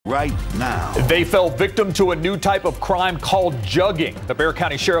right now. They fell victim to a new type of crime called jugging. The Bexar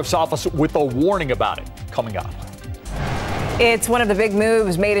County Sheriff's Office with a warning about it coming up. It's one of the big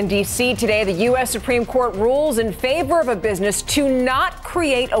moves made in D.C. today. The U.S. Supreme Court rules in favor of a business to not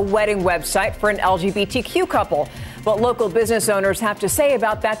create a wedding website for an LGBTQ couple. What local business owners have to say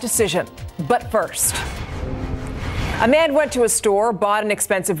about that decision. But first, a man went to a store, bought an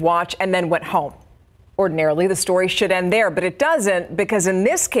expensive watch, and then went home. Ordinarily, the story should end there, but it doesn't, because in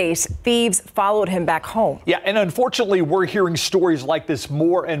this case, thieves followed him back home. Yeah, and unfortunately, we're hearing stories like this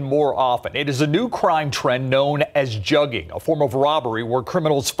more and more often. It is a new crime trend known as jugging, a form of robbery where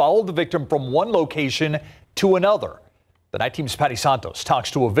criminals follow the victim from one location to another. The Night Team's Patty Santos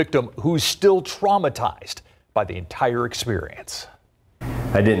talks to a victim who's still traumatized by the entire experience.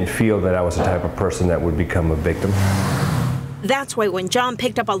 I didn't feel that I was the type of person that would become a victim. That's why when John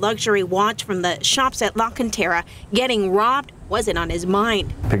picked up a luxury watch from the shops at La Cantera, getting robbed wasn't on his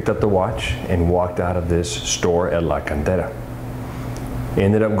mind. Picked up the watch and walked out of this store at La Cantera.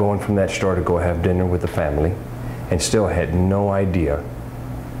 Ended up going from that store to go have dinner with the family and still had no idea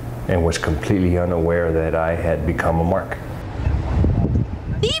and was completely unaware that I had become a mark.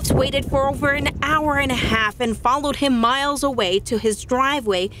 Thieves waited for over an hour and a half and followed him miles away to his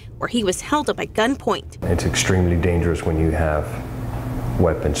driveway where he was held up at gunpoint. It's extremely dangerous when you have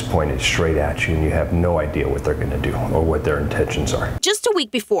weapons pointed straight at you and you have no idea what they're going to do or what their intentions are. Just a week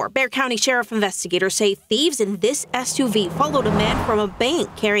before, Bexar County Sheriff investigators say thieves in this SUV followed a man from a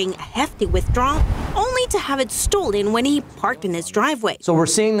bank carrying a hefty withdrawal, only to have it stolen when he parked in his driveway. So we're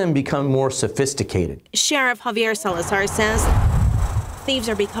seeing them become more sophisticated. Sheriff Javier Salazar says thieves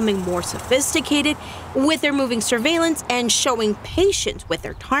are becoming more sophisticated with their moving surveillance and showing patience with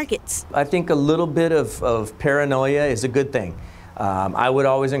their targets. I think a little bit of paranoia is a good thing. I would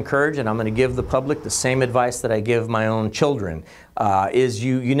always encourage, and I'm going to give the public the same advice that I give my own children, is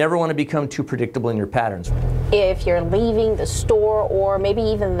you never want to become too predictable in your patterns. If you're leaving the store or maybe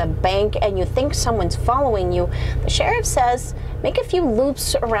even the bank and you think someone's following you, the sheriff says make a few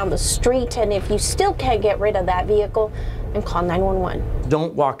loops around the street, and if you still can't get rid of that vehicle, and call 911.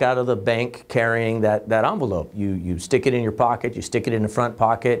 Don't walk out of the bank carrying that envelope. You stick it in your pocket, you stick it in the front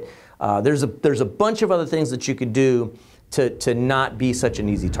pocket. There's a bunch of other things that you could do to not be such an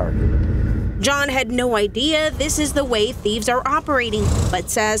easy target. John had no idea this is the way thieves are operating, but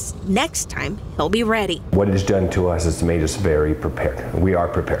says next time he'll be ready. What it's done to us has made us very prepared. We are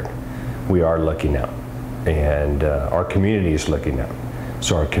prepared. We are looking out, and our community is looking out.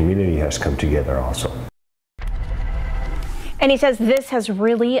 So our community has come together also. And he says this has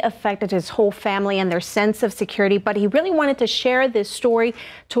really affected his whole family and their sense of security, but he really wanted to share this story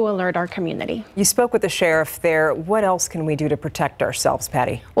to alert our community. You spoke with the sheriff there. What else can we do to protect ourselves,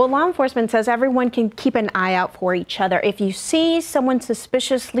 Patty? Well, law enforcement says everyone can keep an eye out for each other. If you see someone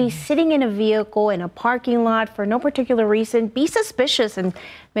suspiciously sitting in a vehicle in a parking lot for no particular reason, be suspicious and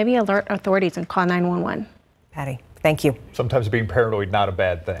maybe alert authorities and call 911. Patty, thank you. Sometimes being paranoid, not a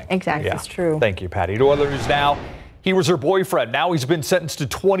bad thing. Exactly. It's true. Thank you, Patty. To other news now. He was her boyfriend. Now he's been sentenced to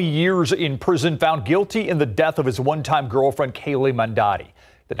 20 years in prison, found guilty in the death of his one-time girlfriend, Kaylee Mandati.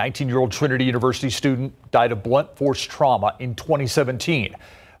 The 19-year-old Trinity University student died of blunt force trauma in 2017.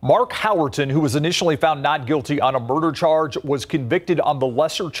 Mark Howerton, who was initially found not guilty on a murder charge, was convicted on the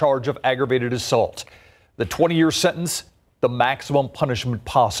lesser charge of aggravated assault. The 20-year sentence, the maximum punishment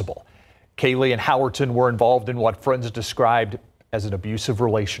possible. Kaylee and Howerton were involved in what friends described as an abusive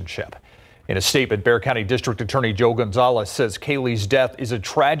relationship. In a statement, Bexar County District Attorney Joe Gonzalez says Kaylee's death is a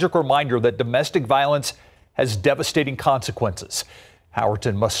tragic reminder that domestic violence has devastating consequences.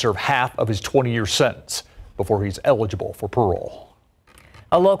 Howerton must serve half of his 20-year sentence before he's eligible for parole.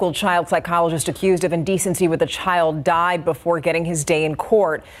 A local child psychologist accused of indecency with a child died before getting his day in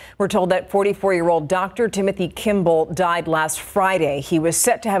court. We're told that 44-year-old Dr. Timothy Kimball died last Friday. He was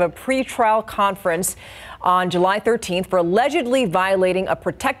set to have a pretrial conference on July 13th for allegedly violating a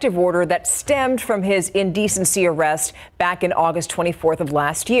protective order that stemmed from his indecency arrest back in August 24th of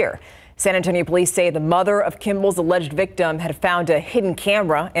last year. San Antonio police say the mother of Kimball's alleged victim had found a hidden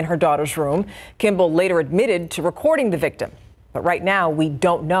camera in her daughter's room. Kimball later admitted to recording the victim. But right now, we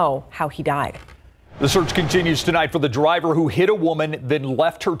don't know how he died. The search continues tonight for the driver who hit a woman, then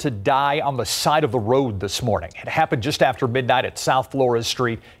left her to die on the side of the road this morning. It happened just after midnight at South Flores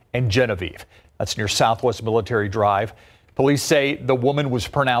Street and Genevieve. That's near Southwest Military Drive. Police say the woman was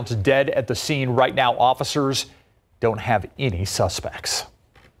pronounced dead at the scene. Right now, officers don't have any suspects.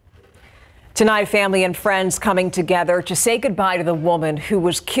 Tonight, family and friends coming together to say goodbye to the woman who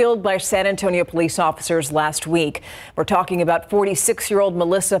was killed by San Antonio police officers last week. We're talking about 46-year-old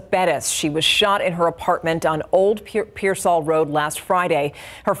Melissa Bettis. She was shot in her apartment on Old Pearsall Road last Friday.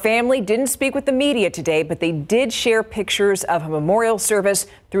 Her family didn't speak with the media today, but they did share pictures of a memorial service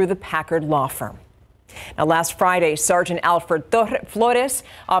through the Packard law firm. Now, last Friday, Sergeant Alfred Flores,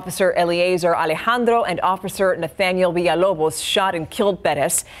 Officer Eliezer Alejandro, and Officer Nathaniel Villalobos shot and killed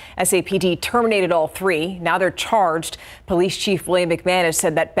Bettis. SAPD terminated all three. Now they're charged. Police Chief William McManus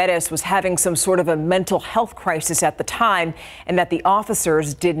said that Bettis was having some sort of a mental health crisis at the time and that the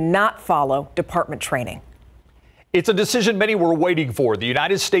officers did not follow department training. It's a decision many were waiting for. The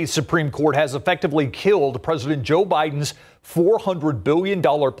United States Supreme Court has effectively killed President Joe Biden's $400 billion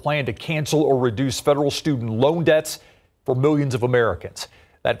plan to cancel or reduce federal student loan debts for millions of Americans.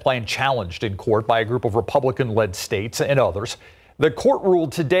 That plan challenged in court by a group of Republican-led states and others. The court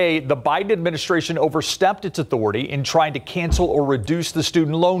ruled today the Biden administration overstepped its authority in trying to cancel or reduce the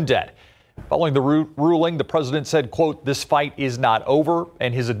student loan debt. Following the ruling, the president said, quote, "This fight is not over,"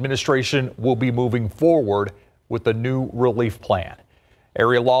 and his administration will be moving forward with the new relief plan.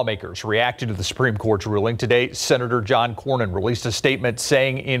 Area lawmakers reacting to the Supreme Court's ruling today. Senator John Cornyn released a statement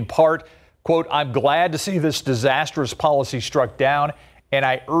saying, in part, quote, "I'm glad to see this disastrous policy struck down, and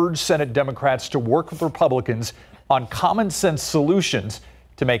I urge Senate Democrats to work with Republicans on common sense solutions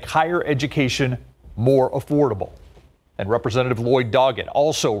to make higher education more affordable." And Representative Lloyd Doggett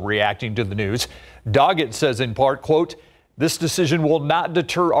also reacting to the news. Doggett says in part, quote, "This decision will not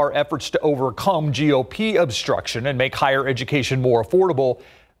deter our efforts to overcome GOP obstruction and make higher education more affordable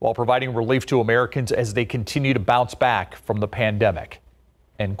while providing relief to Americans as they continue to bounce back from the pandemic."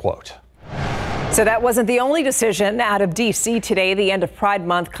 End quote. So that wasn't the only decision out of D.C. today. The end of Pride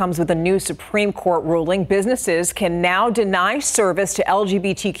Month comes with a new Supreme Court ruling. Businesses can now deny service to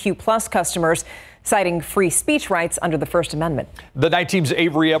LGBTQ plus customers, citing free speech rights under the First Amendment. The Night Team's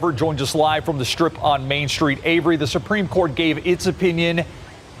Avery Everett joins us live from the Strip on Main Street. Avery, the Supreme Court gave its opinion.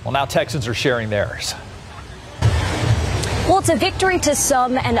 Well, now Texans are sharing theirs. Well, it's a victory to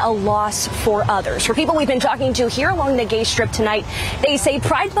some and a loss for others. For people we've been talking to here along the Gay Strip tonight, they say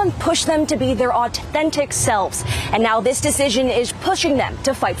Pride Month pushed them to be their authentic selves. And now this decision is pushing them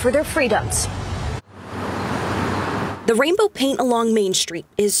to fight for their freedoms. The rainbow paint along Main Street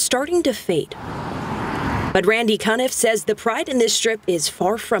is starting to fade. But Randy Cuniff says the pride in this strip is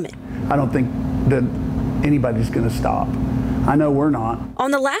far from it. I don't think that anybody's going to stop. I know we're not.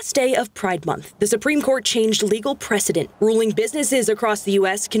 On the last day of Pride Month, the Supreme Court changed legal precedent, ruling businesses across the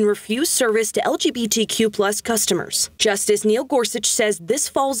U.S. can refuse service to LGBTQ plus customers. Justice Neil Gorsuch says this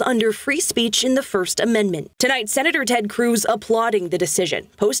falls under free speech in the First Amendment. Tonight, Senator Ted Cruz applauding the decision,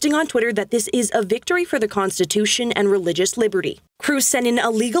 posting on Twitter that this is a victory for the Constitution and religious liberty. Cruz sent in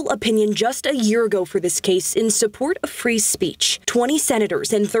a legal opinion just a year ago for this case in support of free speech. 20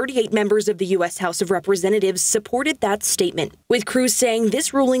 senators and 38 members of the U.S. House of Representatives supported that statement, with Cruz saying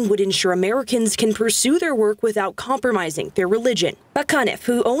this ruling would ensure Americans can pursue their work without compromising their religion. But Cuniff,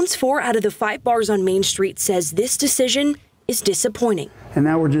 who owns 4 out of the 5 bars on Main Street, says this decision is disappointing. And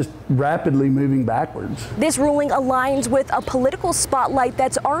now we're just rapidly moving backwards. This ruling aligns with a political spotlight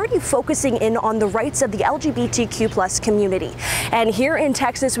that's already focusing in on the rights of the LGBTQ plus community. And here in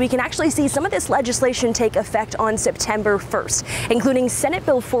Texas, we can actually see some of this legislation take effect on September 1st, including Senate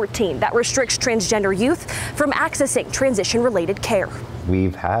Bill 14 that restricts transgender youth from accessing transition-related care.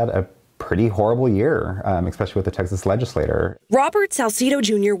 We've had a pretty horrible year, especially with the Texas legislator. Robert Salcido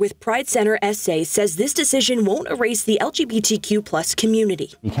Jr. with Pride Center SA says this decision won't erase the LGBTQ plus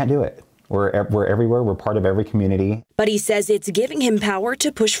community. You can't do it. We're everywhere. We're part of every community. But he says it's giving him power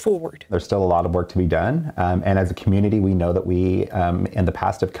to push forward. There's still a lot of work to be done. And as a community, we know that we, in the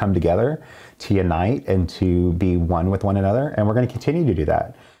past, have come together to unite and to be one with one another. And we're going to continue to do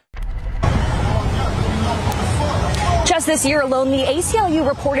that. Just this year alone, the ACLU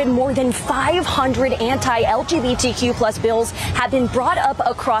reported more than 500 anti-LGBTQ plus bills have been brought up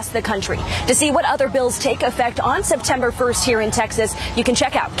across the country. To see what other bills take effect on September 1st here in Texas, you can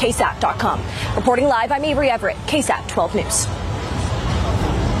check out KSAT.com. Reporting live, I'm Avery Everett, KSAT 12 News.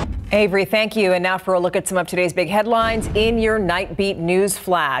 Avery, thank you. And now for a look at some of today's big headlines in your Nightbeat News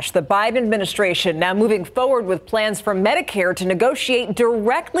Flash. The Biden administration now moving forward with plans for Medicare to negotiate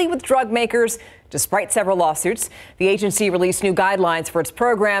directly with drug makers. Despite several lawsuits, the agency released new guidelines for its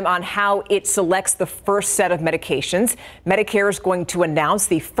program on how it selects the first set of medications. Medicare is going to announce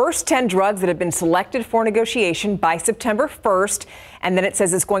the first 10 drugs that have been selected for negotiation by September 1st, and then it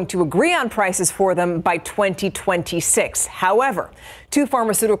says it's going to agree on prices for them by 2026. However, 2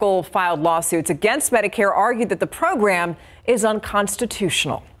 pharmaceutical filed lawsuits against Medicare argued that the program is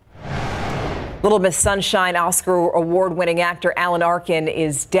unconstitutional. Little Miss Sunshine Oscar award-winning actor Alan Arkin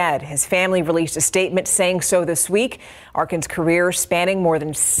is dead. His family released a statement saying so this week. Arkin's career spanning more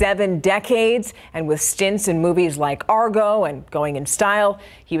than 7 decades, and with stints in movies like Argo and Going in Style,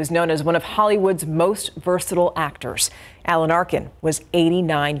 he was known as one of Hollywood's most versatile actors. Alan Arkin was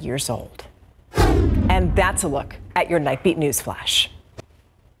 89 years old. And that's a look at your Nightbeat News Flash.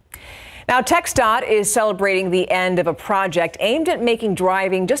 Now, TxDOT is celebrating the end of a project aimed at making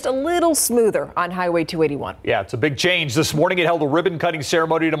driving just a little smoother on Highway 281. Yeah, it's a big change. This morning it held a ribbon-cutting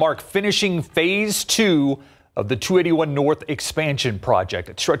ceremony to mark finishing Phase 2 of the 281 North expansion project.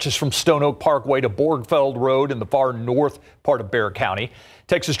 It stretches from Stone Oak Parkway to Borgfeld Road in the far north part of Bexar County.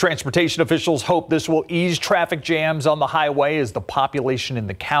 Texas transportation officials hope this will ease traffic jams on the highway as the population in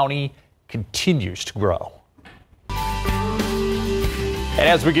the county continues to grow. And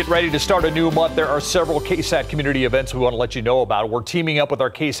as we get ready to start a new month, there are several KSAT community events we want to let you know about. We're teaming up with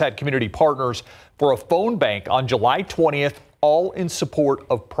our KSAT community partners for a phone bank on July 20th, all in support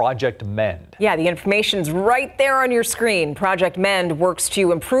of Project Mend. Yeah, the information's right there on your screen. Project Mend works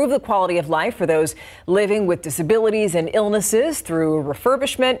to improve the quality of life for those living with disabilities and illnesses through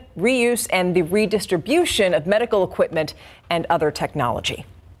refurbishment, reuse, and the redistribution of medical equipment and other technology.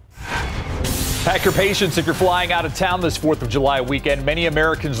 Pack your patience if you're flying out of town this 4th of July weekend. Many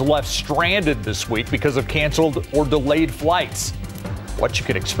Americans left stranded this week because of canceled or delayed flights. What you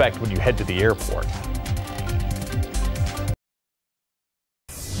can expect when you head to the airport.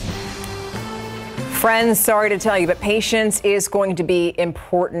 Friends, sorry to tell you, but patience is going to be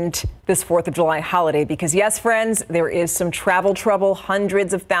important this 4th of July holiday because, yes, friends, there is some travel trouble.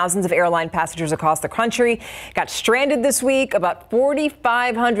 Hundreds of thousands of airline passengers across the country got stranded this week. About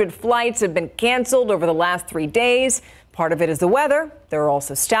 4,500 flights have been canceled over the last 3 days. Part of it is the weather. There are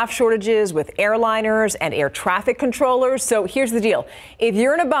also staff shortages with airliners and air traffic controllers. So here's the deal. If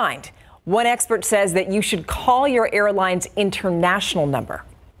you're in a bind, one expert says that you should call your airline's international number.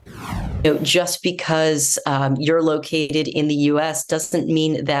 Just because you're located in the U.S. doesn't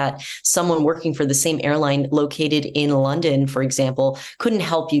mean that someone working for the same airline located in London, for example, couldn't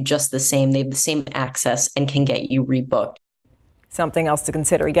help you just the same. They have the same access and can get you rebooked. Something else to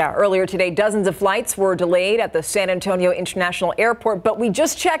consider. Yeah, earlier today, dozens of flights were delayed at the San Antonio International Airport, but we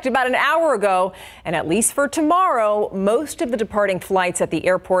just checked about an hour ago, and at least for tomorrow, most of the departing flights at the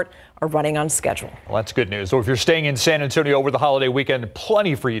airport are running on schedule. Well, that's good news. So if you're staying in San Antonio over the holiday weekend,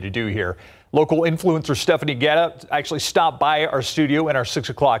 plenty for you to do here. Local influencer Stephanie Guetta actually stopped by our studio in our 6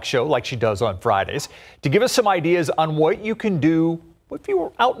 o'clock show, like she does on Fridays, to give us some ideas on what you can do if you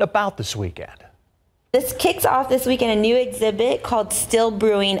were out and about this weekend. This kicks off this weekend a new exhibit called Still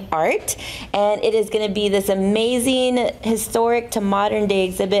Brewing Art, and it is going to be this amazing historic to modern day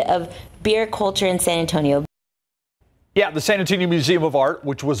exhibit of beer culture in San Antonio. Yeah, the San Antonio Museum of Art,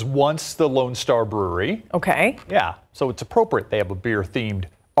 which was once the Lone Star Brewery. Okay. Yeah, so it's appropriate they have a beer-themed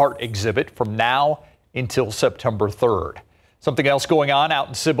art exhibit from now until September 3rd. Something else going on out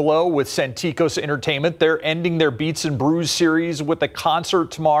in Cibolo with Santikos Entertainment. They're ending their Beats and Brews series with a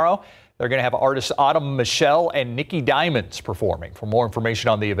concert tomorrow. They're going to have artists Autumn Michelle and Nikki Diamonds performing. For more information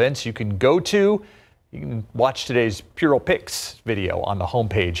on the events, you can watch today's Puro Picks video on the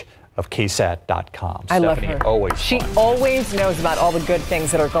homepage of KSAT.com. I love her. She always knows about all the good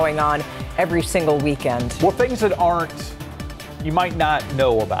things that are going on every single weekend. Well, things that you might not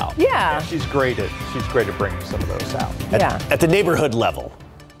know about. Yeah. She's great at bringing some of those out. At the neighborhood level.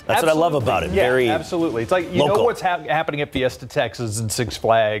 That's Absolutely. what I love about it. Yeah, Very absolutely. It's like you local. know what's happening at Fiesta Texas and Six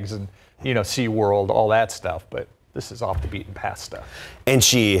Flags and SeaWorld, all that stuff, but this is off the beaten path stuff. And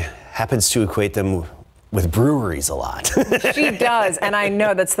she happens to equate them with breweries a lot. She does, and I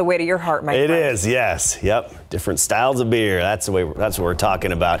know that's the way to your heart, my friend. It is, yes. Yep. Different styles of beer. That's what we're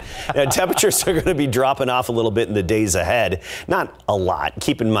talking about. Temperatures are going to be dropping off a little bit in the days ahead. Not a lot.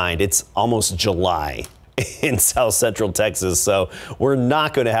 Keep in mind, it's almost July in South Central Texas, so we're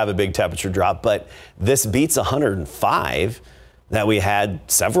not going to have a big temperature drop, but this beats 105 that we had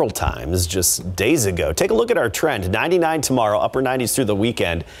several times just days ago. Take a look at our trend. 99 tomorrow, upper 90s through the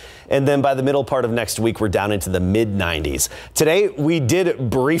weekend. And then by the middle part of next week, we're down into the mid-90s. Today, we did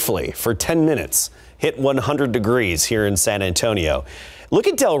briefly, for 10 minutes, hit 100 degrees here in San Antonio. Look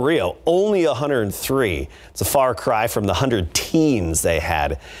at Del Rio, only 103. It's a far cry from the 100 teens they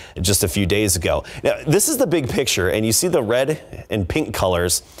had just a few days ago. Now, this is the big picture, and you see the red and pink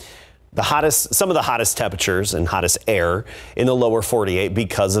colors. Some of the hottest temperatures and hottest air in the lower 48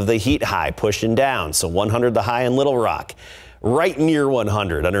 because of the heat high pushing down. So 100 the high in Little Rock, right near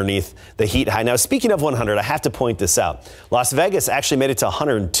 100 underneath the heat high. Now, speaking of 100, I have to point this out. Las Vegas actually made it to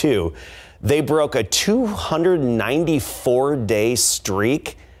 102. They broke a 294-day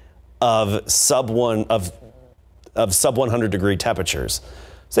streak of sub 100 degree temperatures.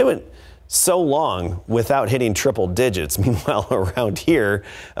 So they went so long without hitting triple digits. Meanwhile, around here,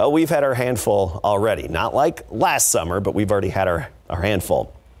 we've had our handful already. Not like last summer, but we've already had our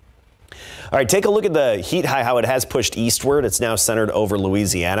handful. All right, take a look at the heat high, how it has pushed eastward. It's now centered over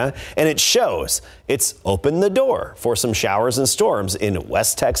Louisiana, and it shows it's opened the door for some showers and storms in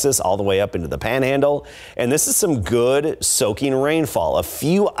West Texas all the way up into the Panhandle. And this is some good soaking rainfall. A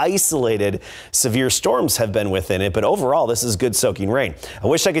few isolated severe storms have been within it, but overall, this is good soaking rain. I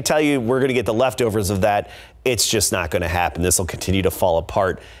wish I could tell you we're going to get the leftovers of that. It's just not going to happen. This will continue to fall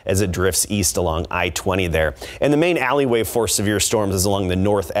apart as it drifts east along I-20 there. And the main alleyway for severe storms is along the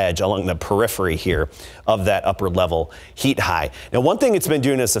north edge, along the periphery here of that upper level heat high. Now, one thing it's been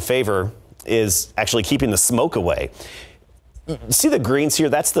doing us a favor is actually keeping the smoke away. See the greens here?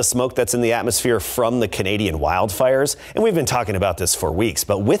 That's the smoke that's in the atmosphere from the Canadian wildfires. And we've been talking about this for weeks.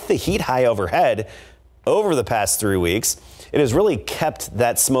 But with the heat high overhead over the past 3 weeks, it has really kept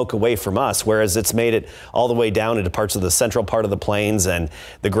that smoke away from us, whereas it's made it all the way down into parts of the central part of the plains and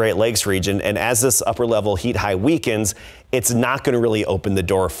the Great Lakes region. And as this upper level heat high weakens, it's not going to really open the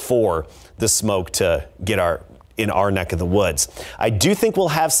door for the smoke to get in our neck of the woods. I do think we'll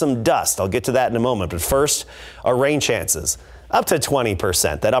have some dust. I'll get to that in a moment. But first, our rain chances up to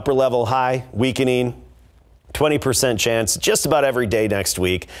 20%. That upper level high weakening. 20% chance just about every day next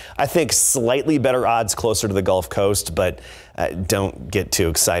week. I think slightly better odds closer to the Gulf Coast, but don't get too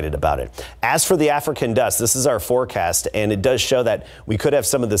excited about it. As for the African dust, this is our forecast, and it does show that we could have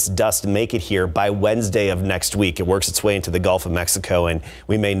some of this dust make it here by Wednesday of next week. It works its way into the Gulf of Mexico, and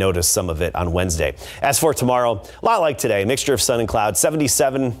we may notice some of it on Wednesday. As for tomorrow, a lot like today, mixture of sun and clouds,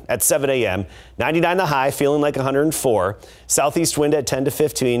 77 at 7 a.m., 99 the high, feeling like 104. Southeast wind at 10 to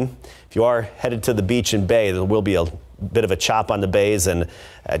 15. If you are headed to the beach and bay, there will be a bit of a chop on the bays and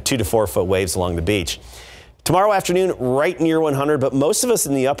 2 to 4 foot waves along the beach. Tomorrow afternoon, right near 100, but most of us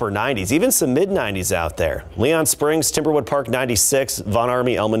in the upper 90s, even some mid 90s out there. Leon Springs, Timberwood Park 96, Von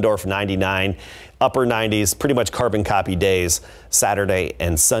Army, Elmendorf 99. Upper 90s, pretty much carbon copy days, Saturday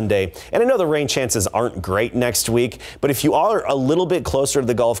and Sunday. And I know the rain chances aren't great next week, but if you are a little bit closer to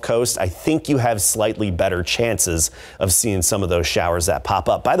the Gulf Coast, I think you have slightly better chances of seeing some of those showers that pop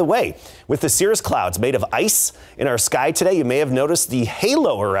up. By the way, with the cirrus clouds made of ice in our sky today, you may have noticed the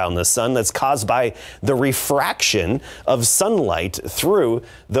halo around the sun that's caused by the refraction of sunlight through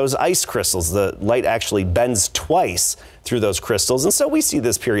those ice crystals. The light actually bends twice through those crystals. And so we see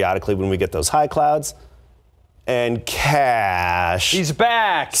this periodically when we get those high clouds. And Cash. He's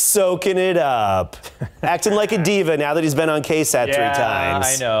back. Soaking it up. Acting like a diva now that he's been on KSAT 3 times.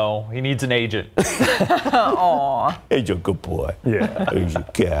 I know. He needs an agent. Aw. He's a good boy. Yeah. He's a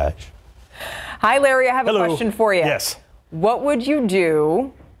Cash. Hi, Larry. I have a question for you. Yes. What would you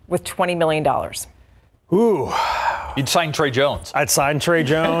do with $20 million? Ooh. You'd sign Trey Jones. I'd sign Trey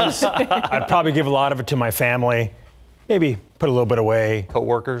Jones. I'd probably give a lot of it to my family. Maybe put a little bit away.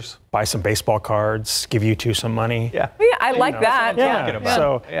 Co-workers. Buy some baseball cards. Give you two some money. Yeah. Yeah, I like that. Yeah.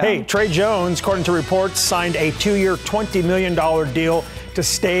 So, hey, Trey Jones, according to reports, signed a 2-year, $20 million deal to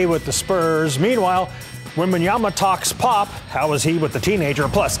stay with the Spurs. Meanwhile, Wembanyama talks pop. How is he with the teenager?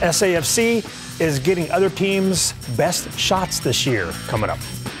 Plus, SAFC is getting other teams' best shots this year. Coming up.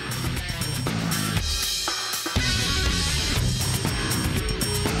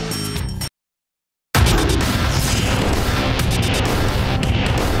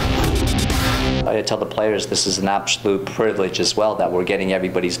 I tell the players this is an absolute privilege as well that we're getting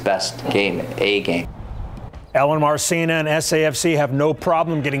everybody's best game, A game. Ellen Marcina and SAFC have no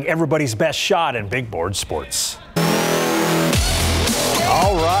problem getting everybody's best shot in big board sports.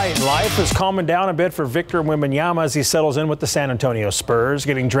 All right, life is calming down a bit for Victor Wembanyama as he settles in with the San Antonio Spurs.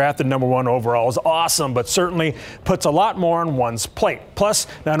 Getting drafted #1 overall is awesome, but certainly puts a lot more on one's plate. Plus,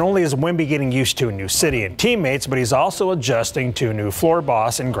 not only is Wemby getting used to a new city and teammates, but he's also adjusting to a new floor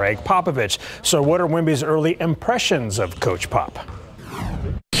boss in Greg Popovich. So what are Wemby's early impressions of Coach Pop?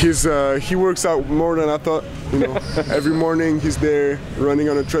 He works out more than I thought. You know, every morning he's there running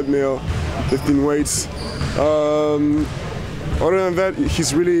on a treadmill, lifting weights. Other than that,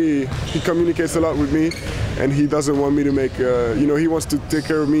 he communicates a lot with me, and he doesn't want me to make, he wants to take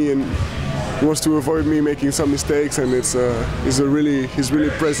care of me and he wants to avoid me making some mistakes, and he's really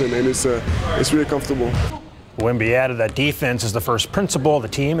present, and it's really comfortable. Wemby added that defense is the first principle the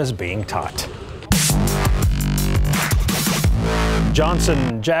team is being taught.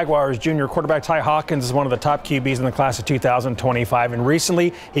 Johnson Jaguars junior quarterback Ty Hawkins is one of the top QBs in the class of 2025, and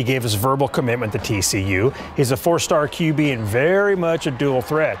recently he gave his verbal commitment to TCU. He's a 4-star QB and very much a dual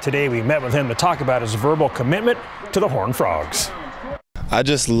threat. Today we met with him to talk about his verbal commitment to the Horned Frogs. I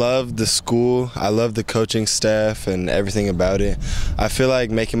just love the school. I love the coaching staff and everything about it. I feel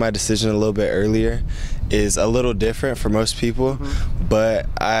like making my decision a little bit earlier is a little different for most people, but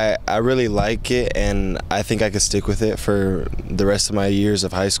I really like it, and I think I could stick with it for the rest of my years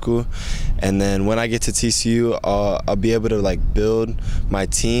of high school. And then when I get to TCU, I'll be able to like build my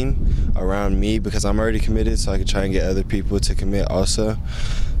team around me because I'm already committed, so I can try and get other people to commit also.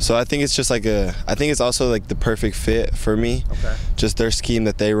 So I think it's just like I think it's also like the perfect fit for me. Okay. Just their scheme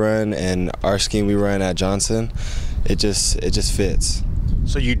that they run and our scheme we run at Johnson, it just fits.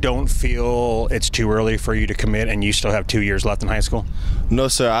 So you don't feel it's too early for you to commit and you still have 2 years left in high school? No,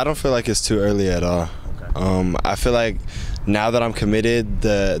 sir, I don't feel like it's too early at all. Okay. I feel like now that I'm committed,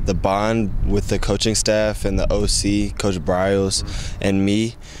 the bond with the coaching staff and the OC, Coach Bryles, and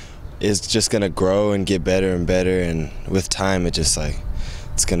me is just gonna grow and get better and better, and with time it just like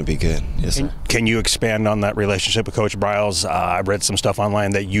it's going to be good. Yes, sir. Can you expand on that relationship with Coach Bryles? I read some stuff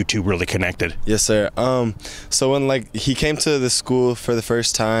online that you two really connected. Yes, sir. So when like he came to the school for the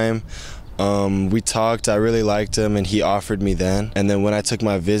first time, we talked. I really liked him, and he offered me then. And then when I took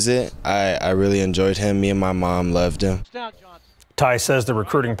my visit, I really enjoyed him. Me and my mom loved him. Ty says the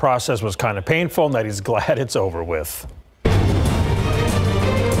recruiting process was kind of painful and that he's glad it's over with.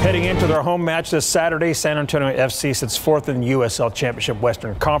 Heading into their home match this Saturday, San Antonio FC sits fourth in the USL Championship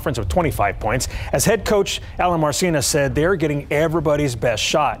Western Conference with 25 points. As head coach Alan Marcina said, they're getting everybody's best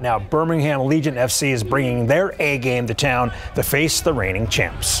shot. Now, Birmingham Legion FC is bringing their A game to town to face the reigning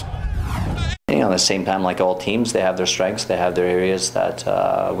champs. You know, at the same time, like all teams, they have their strengths, they have their areas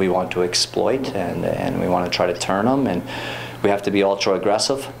that we want to exploit, and we want to try to turn them. And we have to be ultra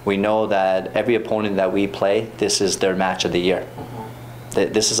aggressive. We know that every opponent that we play, this is their match of the year.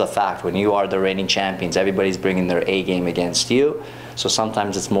 This is a fact. When you are the reigning champions, everybody's bringing their A game against you. So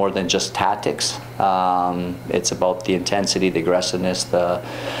sometimes it's more than just tactics. It's about the intensity, the aggressiveness, the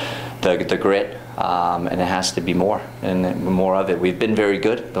grit, and it has to be more and more of it. We've been very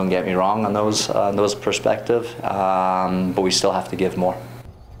good. Don't get me wrong on those perspectives, but we still have to give more.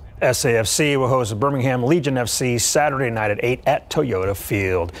 SAFC will host Birmingham Legion FC Saturday night at 8 at Toyota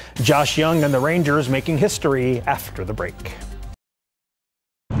Field. Josh Young and the Rangers making history after the break.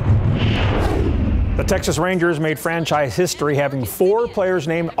 The Texas Rangers made franchise history, having 4 players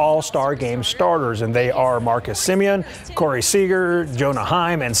named All-Star Game starters, and they are Marcus Semien, Corey Seager, Jonah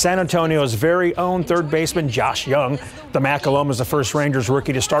Heim, and San Antonio's very own third baseman Josh Young. The McAlum is the first Rangers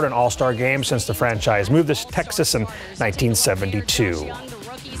rookie to start an All-Star Game since the franchise moved to Texas in 1972.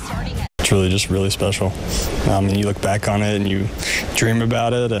 It's really just really special. And you look back on it and you dream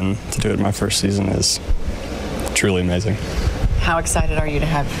about it, and to do it in my first season is truly amazing. How excited are you to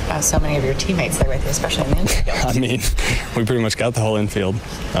have so many of your teammates there with you, especially in the infield? I mean, we pretty much got the whole infield.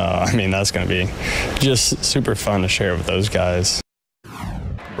 I mean, that's going to be just super fun to share with those guys.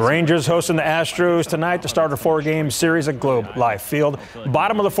 Rangers hosting the Astros tonight to start a 4-game series at Globe Life Field.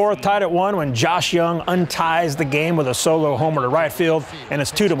 Bottom of the 4th, tied at 1 when Josh Young unties the game with a solo homer to right field, and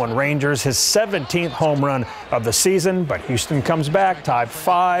it's 2-1 Rangers, his 17th home run of the season. But Houston comes back, tied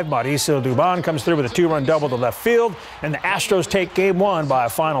 5. Mauricio Dubon comes through with a 2-run double to left field, and the Astros take Game 1 by a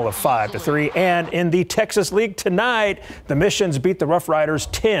final of 5-3. And in the Texas League tonight, the Missions beat the Rough Riders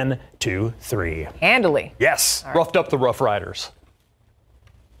 10-3. Handily. Yes. Right. Roughed up the Rough Riders.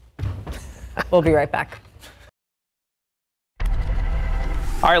 We'll be right back. All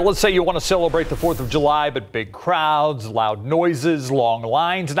right, let's say you want to celebrate the 4th of July, but big crowds, loud noises, long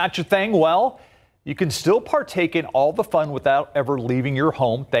lines, not your thing. Well, you can still partake in all the fun without ever leaving your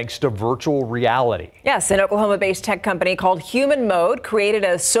home thanks to virtual reality. Yes, an Oklahoma-based tech company called Human Mode created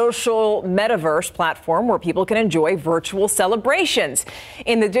a social metaverse platform where people can enjoy virtual celebrations.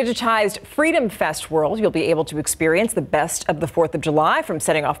 In the digitized Freedom Fest world, you'll be able to experience the best of the 4th of July, from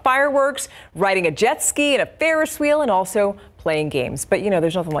setting off fireworks, riding a jet ski and a Ferris wheel, and also playing games. But, you know,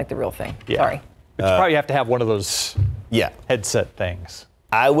 there's nothing like the real thing. Yeah. Sorry. But you probably have to have one of those headset things.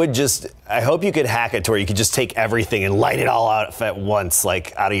 I hope you could hack it to where you could just take everything and light it all out at once,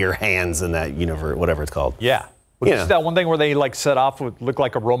 like out of your hands in that universe, whatever it's called. Yeah. Is that one thing where they like set off would look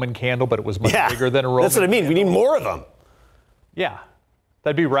like a Roman candle, but it was much bigger than a Roman That's what I mean. candle. We need more of them. Yeah.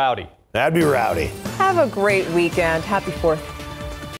 That'd be rowdy. That'd be rowdy. Have a great weekend. Happy 4th.